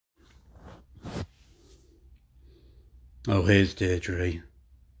Oh, here's Deirdre.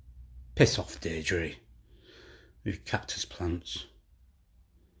 Piss off, Deirdre. With cactus plants.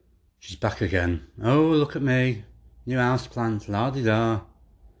 She's back again. Oh, look at me. New house plants, la-di-da.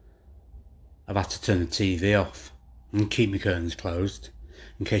 I've had to turn the TV off and keep my curtains closed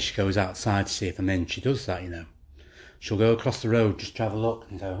in case she goes outside to see if I'm in. She does that, you know. She'll go across the road just to have a look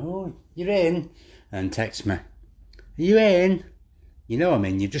and go, oh, you're in? And text me, are you in? You know I'm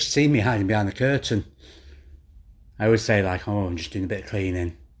in. You've just seen me hiding behind the curtain. I always say like, oh, I'm just doing a bit of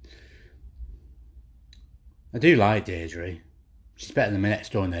cleaning. I do like Deirdre. She's better than my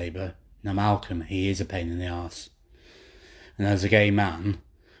next door neighbour. Now Malcolm, he is a pain in the arse. And as a gay man,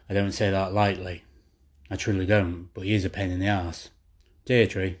 I don't say that lightly. I truly don't, but he is a pain in the arse.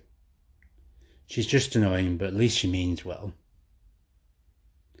 Deirdre. She's just annoying, but at least she means well.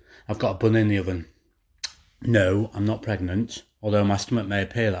 I've got a bun in the oven. No, I'm not pregnant, although my stomach may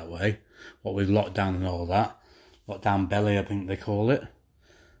appear that way, what with lockdown and all that. Lockdown belly, I think they call it.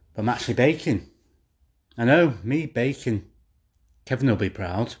 But I'm actually baking. I know, me baking. Kevin will be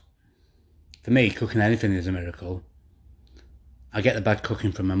proud. For me, cooking anything is a miracle. I get the bad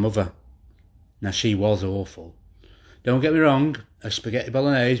cooking from my mother. Now, she was awful. Don't get me wrong, her spaghetti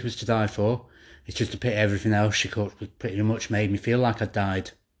bolognese was to die for. It's just a pity everything else she cooked pretty much made me feel like I'd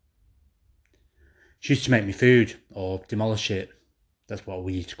died. She used to make me food, or demolish it. That's what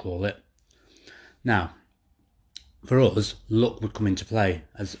we used to call it. Now, for us, luck would come into play,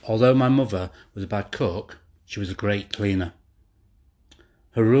 as although my mother was a bad cook, she was a great cleaner.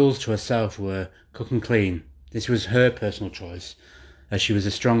 Her rules to herself were cook and clean. This was her personal choice, as she was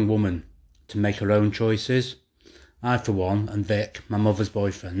a strong woman to make her own choices. I, for one, and Vic, my mother's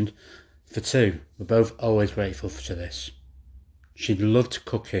boyfriend, for two, were both always grateful for this. She loved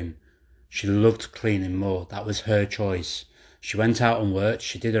cooking. She loved cleaning more. That was her choice. She went out and worked.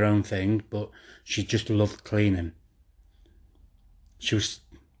 She did her own thing, but she just loved cleaning.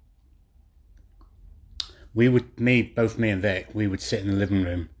 Both me and Vic, we would sit in the living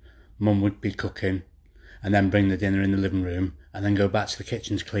room. Mum would be cooking and then bring the dinner in the living room and then go back to the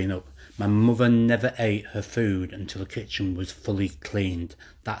kitchen to clean up. My mother never ate her food until the kitchen was fully cleaned.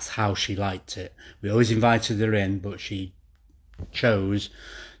 That's how she liked it. We always invited her in, but she chose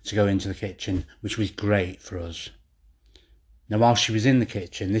to go into the kitchen, which was great for us. Now, while she was in the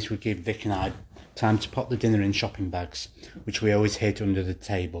kitchen, this would give Vic and I time to pop the dinner in shopping bags, which we always hid under the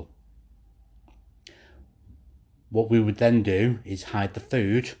table. What we would then do is hide the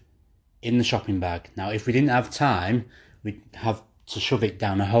food in the shopping bag. Now, if we didn't have time, we'd have to shove it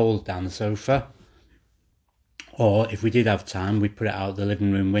down a hole down the sofa. Or if we did have time, we'd put it out the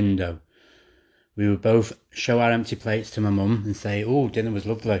living room window. We would both show our empty plates to my mum and say, oh, dinner was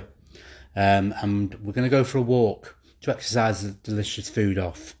lovely. And we're going to go for a walk to exercise the delicious food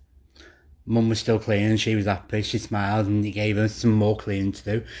off. Mum was still cleaning, she was happy, she smiled, and it gave her some more cleaning to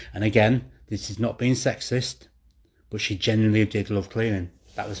do. And again, this is not being sexist, but she genuinely did love cleaning.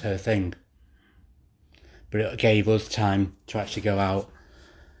 That was her thing. But it gave us time to actually go out,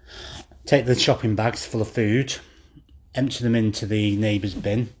 take the shopping bags full of food, empty them into the neighbour's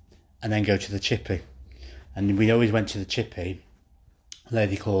bin, and then go to the chippy. And we always went to the chippy. A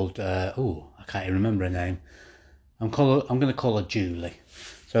lady called, I can't even remember her name. I'm going to call her Julie.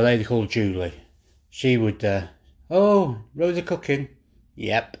 So a lady called Julie. She would, Rosa cooking.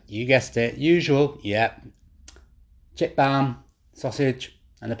 Yep, you guessed it. Usual, yep. Chip balm, sausage,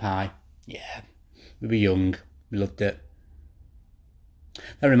 and a pie. Yeah, we were young. We loved it.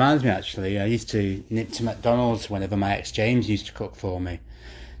 That reminds me, actually, I used to nip to McDonald's whenever my ex James used to cook for me.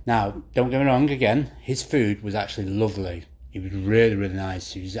 Now, don't get me wrong, again, his food was actually lovely. He was really, really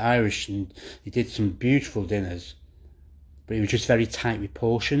nice. He was Irish and he did some beautiful dinners. But he was just very tight with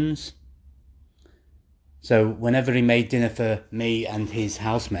portions. So whenever he made dinner for me and his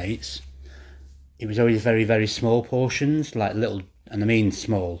housemates, it was always very, very small portions, like little, and I mean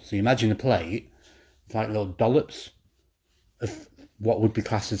small. So you imagine a plate, it's like little dollops of what would be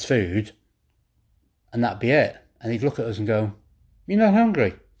classed as food, and that'd be it. And he'd look at us and go, you're not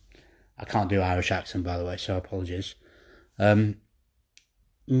hungry? I can't do Irish accent, by the way, so apologies. And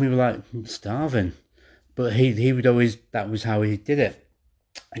we were like, I'm starving. But he would always, that was how he did it.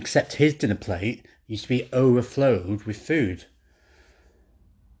 Except his dinner plate used to be overflowed with food.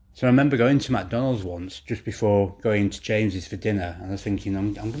 So I remember going to McDonald's once, just before going to James's for dinner, and I was thinking,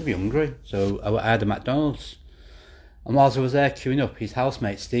 I'm going to be hungry. So I had a McDonald's. And whilst I was there queuing up, his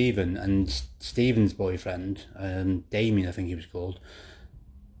housemate Stephen and Stephen's boyfriend, Damien I think he was called,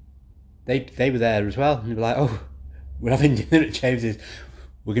 they were there as well. And they were like, oh, we're having dinner at James's.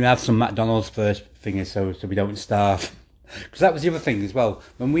 We're going to have some McDonald's first thing so we don't starve. Because that was the other thing as well.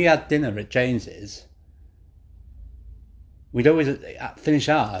 When we had dinner at James's, we'd always finish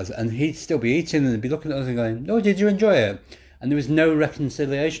ours, and he'd still be eating, and he'd be looking at us and going, "Oh, did you enjoy it?" And there was no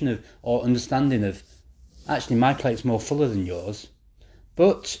reconciliation of or understanding of, actually, my plate's more fuller than yours.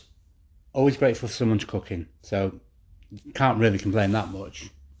 But always grateful for someone to cooking, so can't really complain that much.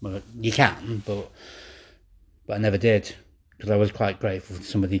 Well, you can, but I never did, because I was quite grateful for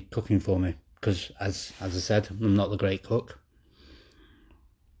somebody cooking for me, because as I said, I'm not the great cook.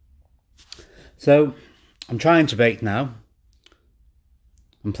 So I'm trying to bake now.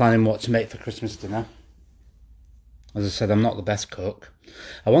 I'm planning what to make for Christmas dinner. As I said, I'm not the best cook.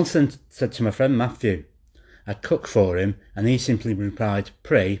 I once said to my friend Matthew, I'd cook for him, and he simply replied,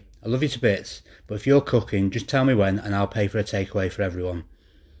 "Pri, I love you to bits, but if you're cooking, just tell me when and I'll pay for a takeaway for everyone."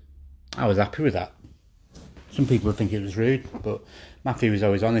 I was happy with that. Some people would think it was rude, but Matthew was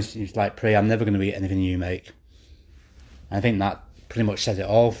always honest. He was like, "Pri, I'm never going to eat anything you make." And I think that pretty much says it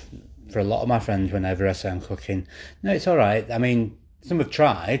all for a lot of my friends whenever I say I'm cooking. No, it's all right. I mean, some have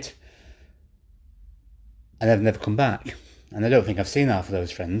tried, and they've never come back. And I don't think I've seen half of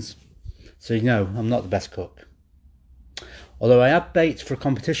those friends. So, I'm not the best cook. Although I have baked for a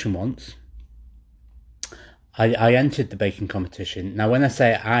competition once. I entered the baking competition. Now, when I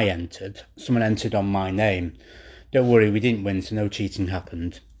say I entered, someone entered on my name. Don't worry, we didn't win, so no cheating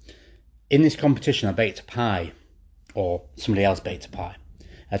happened. In this competition, I baked a pie, or somebody else baked a pie.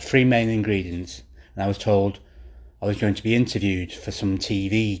 I had 3 main ingredients, and I was told I was going to be interviewed for some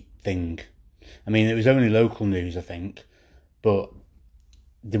TV thing. I mean, it was only local news, I think, but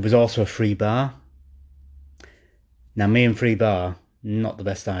there was also a free bar. Now, me and free bar, not the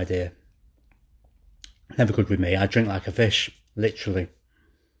best idea. Never good with me. I drink like a fish, literally.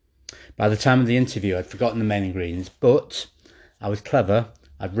 By the time of the interview, I'd forgotten the main ingredients, but I was clever.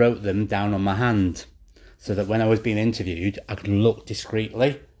 I wrote them down on my hand so that when I was being interviewed, I could look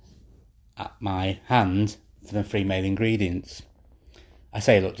discreetly at my hand for the 3 main ingredients. I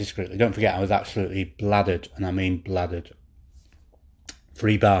say look discreetly. Don't forget, I was absolutely bladdered, and I mean bladdered.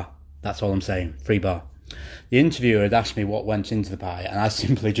 Free bar. That's all I'm saying. Free bar. The interviewer had asked me what went into the pie, and I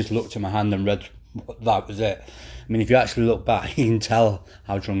simply just looked at my hand and read that was it. I mean, if you actually look back, you can tell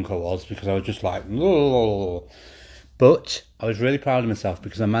how drunk I was, because I was just like, "Whoa." But I was really proud of myself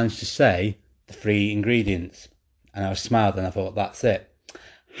because I managed to say the 3 ingredients, and I smiled and I thought, that's it.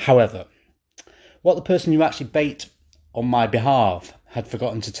 However, what the person who actually baked on my behalf had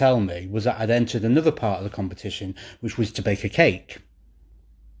forgotten to tell me was that I'd entered another part of the competition, which was to bake a cake.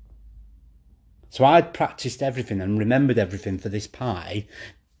 So I'd practiced everything and remembered everything for this pie.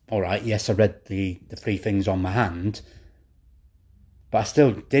 All right, yes, I read the 3 things on my hand, but I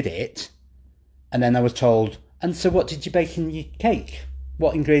still did it. And then I was told, "And so what did you bake in your cake?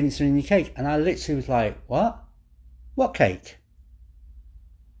 What ingredients are in your cake?" And I literally was like, "What? What cake?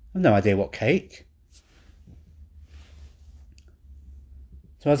 I have no idea what cake."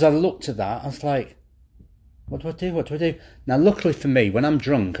 So as I looked at that, I was like, what do I do? What do I do? Now, luckily for me, when I'm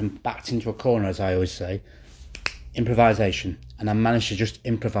drunk and backed into a corner, as I always say, improvisation. And I managed to just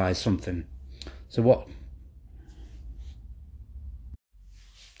improvise something. So what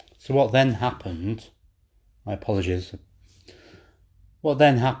then happened, my apologies. What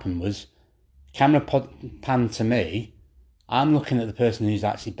then happened was, camera panned to me. I'm looking at the person who's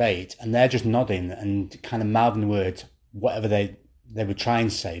actually baked, and they're just nodding and kind of mouthing the words, whatever they were trying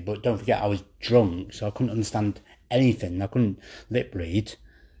to say. But don't forget, I was drunk, so I couldn't understand anything. I couldn't lip read.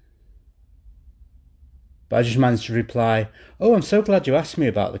 But I just managed to reply, "Oh, I'm so glad you asked me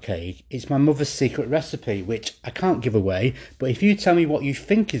about the cake. It's my mother's secret recipe, which I can't give away, but if you tell me what you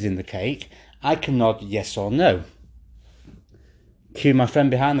think is in the cake, I can nod yes or no." Cue my friend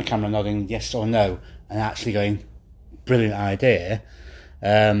behind the camera nodding yes or no, and actually going, "Brilliant idea."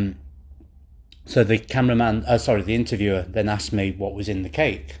 So the the interviewer then asked me what was in the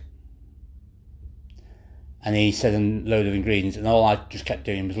cake. And he said a load of ingredients, and all I just kept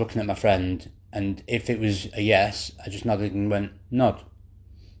doing was looking at my friend, and if it was a yes, I just nodded and went, "Nod."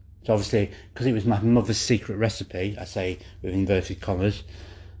 So obviously, because it was my mother's secret recipe, I say with inverted commas,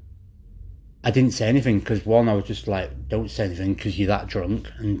 I didn't say anything, because 1, I was just like, don't say anything because you're that drunk,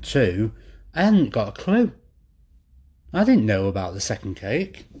 and 2, I hadn't got a clue. I didn't know about the second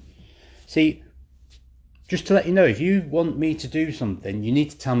cake. See, just to let you know, if you want me to do something, you need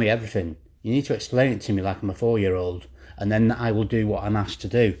to tell me everything. You need to explain it to me like I'm a 4-year-old, and then I will do what I'm asked to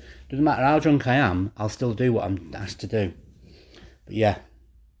do. Doesn't matter how drunk I am, I'll still do what I'm asked to do. But yeah,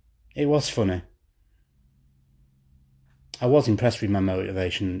 it was funny. I was impressed with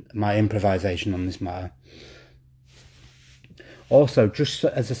my improvisation on this matter. Also, just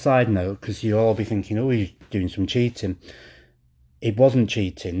as a side note, because you'll all be thinking, "Oh, he's doing some cheating." It wasn't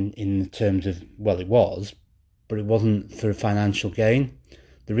cheating in terms of, well, it was, but it wasn't for financial gain.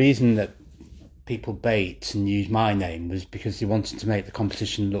 The reason that people baked and used my name was because they wanted to make the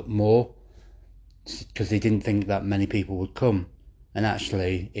competition look more, because they didn't think that many people would come. And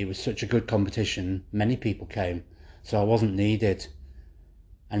actually, it was such a good competition, many people came, so I wasn't needed.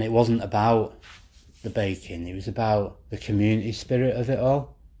 And it wasn't about the baking, it was about the community spirit of it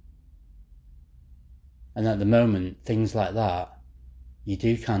all. And at the moment, things like that, you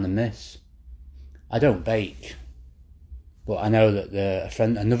do kind of miss. I don't bake, but I know that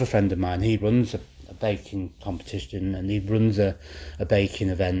another friend of mine, he runs a baking competition, and he runs a baking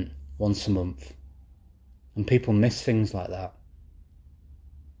event once a month. And people miss things like that.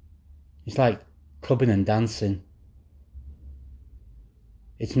 It's like clubbing and dancing.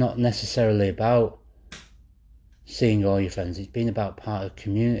 It's not necessarily about seeing all your friends. It's been about part of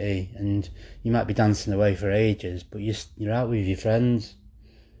community, and you might be dancing away for ages, but you're out with your friends.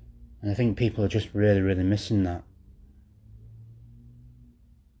 And I think people are just really, really missing that.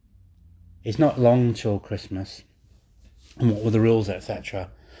 It's not long till Christmas, and what were the rules, etc.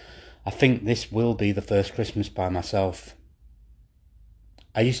 I think this will be the first Christmas by myself.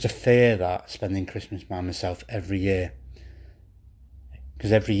 I used to fear that, spending Christmas by myself every year.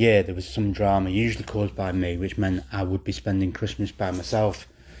 Because every year there was some drama, usually caused by me, which meant I would be spending Christmas by myself.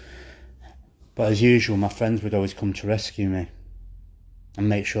 But as usual, my friends would always come to rescue me and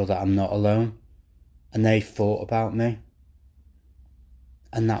make sure that I'm not alone. And they thought about me.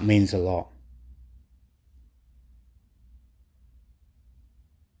 And that means a lot.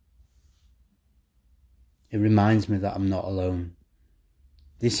 It reminds me that I'm not alone.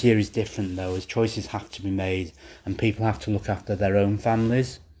 This year is different though, as choices have to be made and people have to look after their own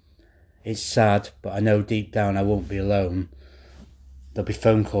families. It's sad, but I know deep down I won't be alone. There'll be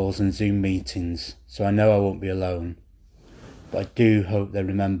phone calls and Zoom meetings, so I know I won't be alone. But I do hope they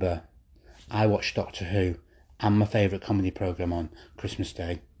remember I watch Doctor Who and my favourite comedy programme on Christmas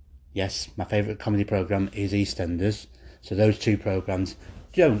Day. Yes, my favourite comedy programme is EastEnders, so those two programmes,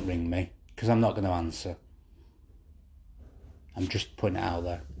 don't ring me, because I'm not going to answer. I'm just putting it out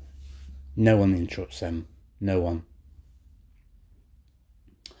there. No one interrupts them. No one.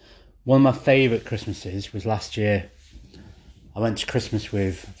 One of my favourite Christmases was last year. I went to Christmas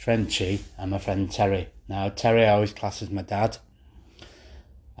with Frenchie and my friend Terry. Now, Terry I always class as my dad.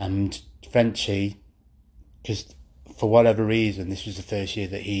 And Frenchie, because for whatever reason, this was the first year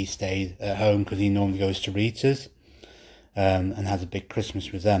that he stayed at home, because he normally goes to Rita's and has a big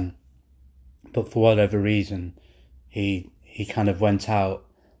Christmas with them. But for whatever reason, he kind of went out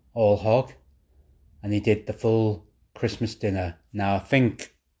all hog, and he did the full Christmas dinner. Now I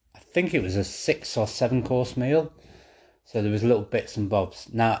think it was a 6 or 7 course meal, so there was little bits and bobs.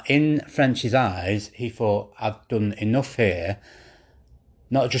 Now in French's eyes, he thought, I've done enough here,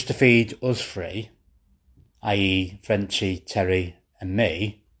 not just to feed us 3, i.e. Frenchie, Terry and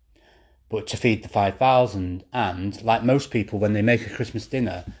me, but to feed the 5,000. And like most people, when they make a Christmas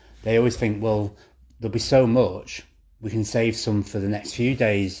dinner, they always think, well, there'll be so much, we can save some for the next few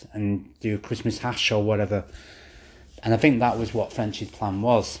days and do a Christmas hash or whatever. And I think that was what Frenchie's plan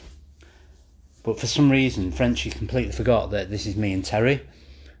was. But for some reason, Frenchie completely forgot that this is me and Terry.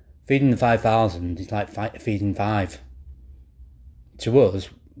 Feeding the 5,000 is like feeding 5. To us,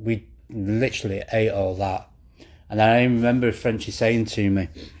 we literally ate all that. And I remember Frenchie saying to me,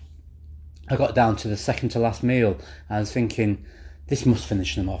 I got down to the second to last meal, and I was thinking, this must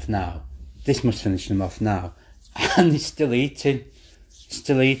finish them off now. This must finish them off now. And he's still eating.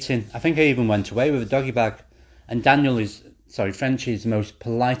 I think I even went away with a doggy bag. And Frenchie is the most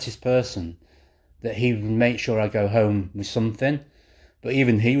politest person, that he would make sure I go home with something. But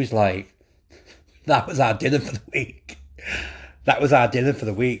even he was like, that was our dinner for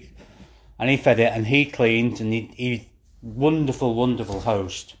the week. And he fed it and he cleaned, and he wonderful, wonderful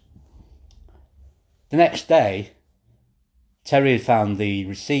host. The next day, Terry had found the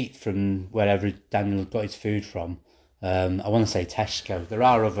receipt from wherever Daniel got his food from. I want to say Tesco. There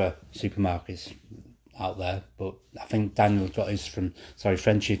are other supermarkets out there, but I think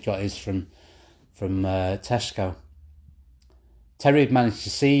Frenchie got his from Tesco. Terry had managed to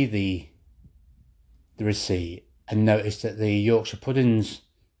see the receipt and noticed that the Yorkshire puddings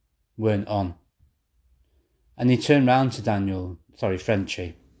weren't on. And he turned round to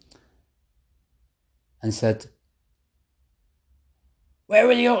Frenchie, and said, "Where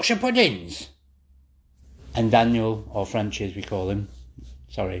are the Yorkshire puddings?" And Daniel, or Frenchie as we call him,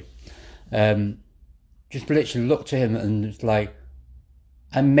 just literally looked at him and was like,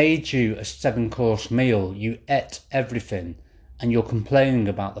 I made you a 7-course meal, you ate everything, and you're complaining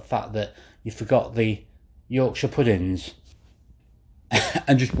about the fact that you forgot the Yorkshire puddings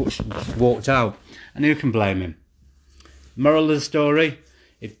and just walked out. And who can blame him? Moral of the story,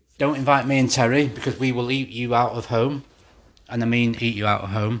 don't invite me and Terry, because we will eat you out of home. And I mean eat you out of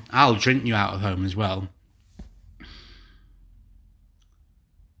home. I'll drink you out of home as well.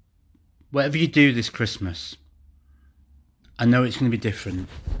 Whatever you do this Christmas, I know it's going to be different.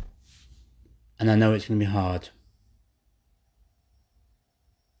 And I know it's going to be hard.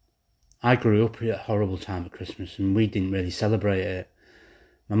 I grew up at a horrible time at Christmas and we didn't really celebrate it.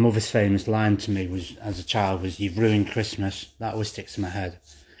 My mother's famous line to me was, as a child, was, "You've ruined Christmas." That always sticks in my head.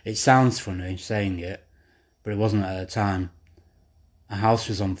 It sounds funny saying it, but it wasn't at the time. A house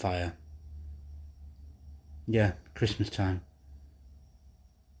was on fire. Yeah, Christmas time.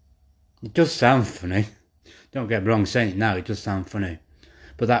 It does sound funny. Don't get me wrong, saying it now, it does sound funny.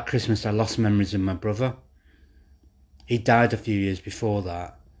 But that Christmas I lost memories of my brother. He died a few years before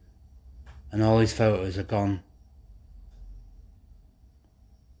that, and all his photos are gone.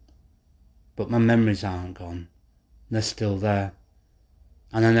 But my memories aren't gone. They're still there.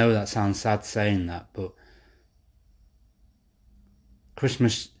 And I know that sounds sad saying that, but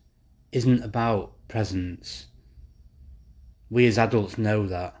Christmas isn't about presents. We as adults know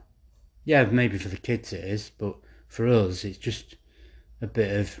that. Yeah, maybe for the kids it is, but for us it's just a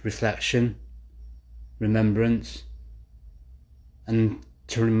bit of reflection, remembrance, and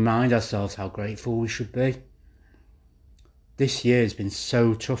to remind ourselves how grateful we should be. This year has been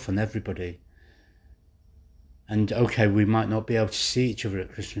so tough on everybody. And okay, we might not be able to see each other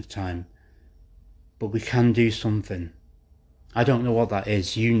at Christmas time, but we can do something. I don't know what that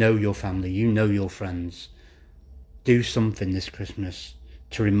is. You know your family, you know your friends. Do something this Christmas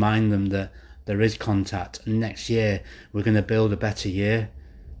to remind them that there is contact, and next year we're going to build a better year,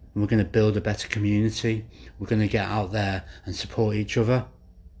 and we're going to build a better community. We're going to get out there and support each other.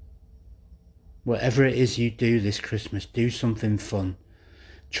 Whatever it is you do this Christmas, do something fun.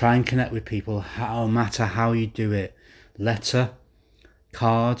 Try and connect with people, no matter how you do it. Letter,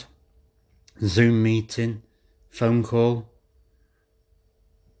 card, Zoom meeting, phone call,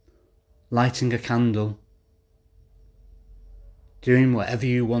 lighting a candle. Doing whatever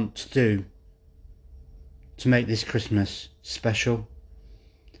you want to do to make this Christmas special.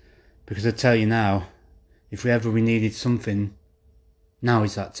 Because I tell you now, if we needed something, now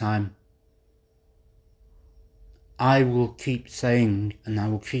is that time. I will keep saying and I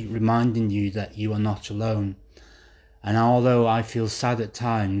will keep reminding you that you are not alone. And although I feel sad at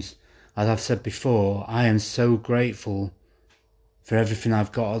times, as I've said before, I am so grateful for everything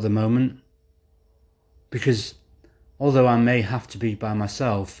I've got at the moment. Because although I may have to be by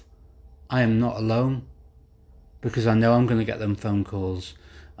myself, I am not alone. Because I know I'm going to get them phone calls.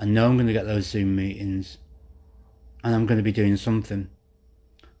 I know I'm going to get those Zoom meetings. And I'm going to be doing something.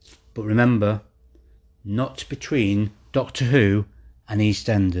 But remember, not between Doctor Who and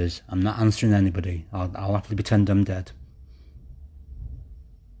EastEnders. I'm not answering anybody. I'll happily pretend I'm dead.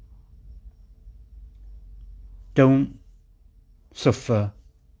 Don't suffer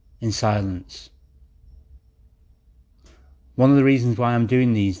in silence. One of the reasons why I'm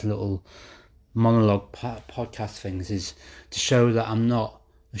doing these little monologue podcast things is to show that I'm not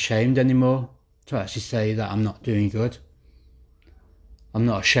ashamed anymore to actually say that I'm not doing good. I'm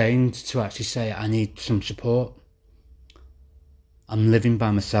not ashamed to actually say I need some support. I'm living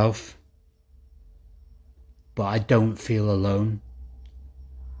by myself, but I don't feel alone.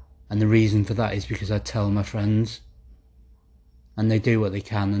 And the reason for that is because I tell my friends, and they do what they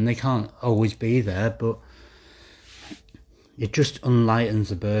can, and they can't always be there, but it just unlightens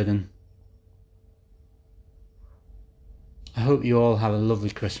the burden. I hope you all have a lovely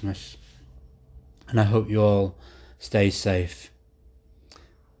Christmas, and I hope you all stay safe.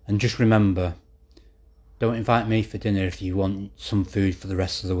 And just remember, don't invite me for dinner if you want some food for the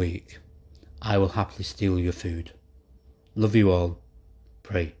rest of the week. I will happily steal your food. Love you all.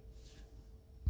 Pray.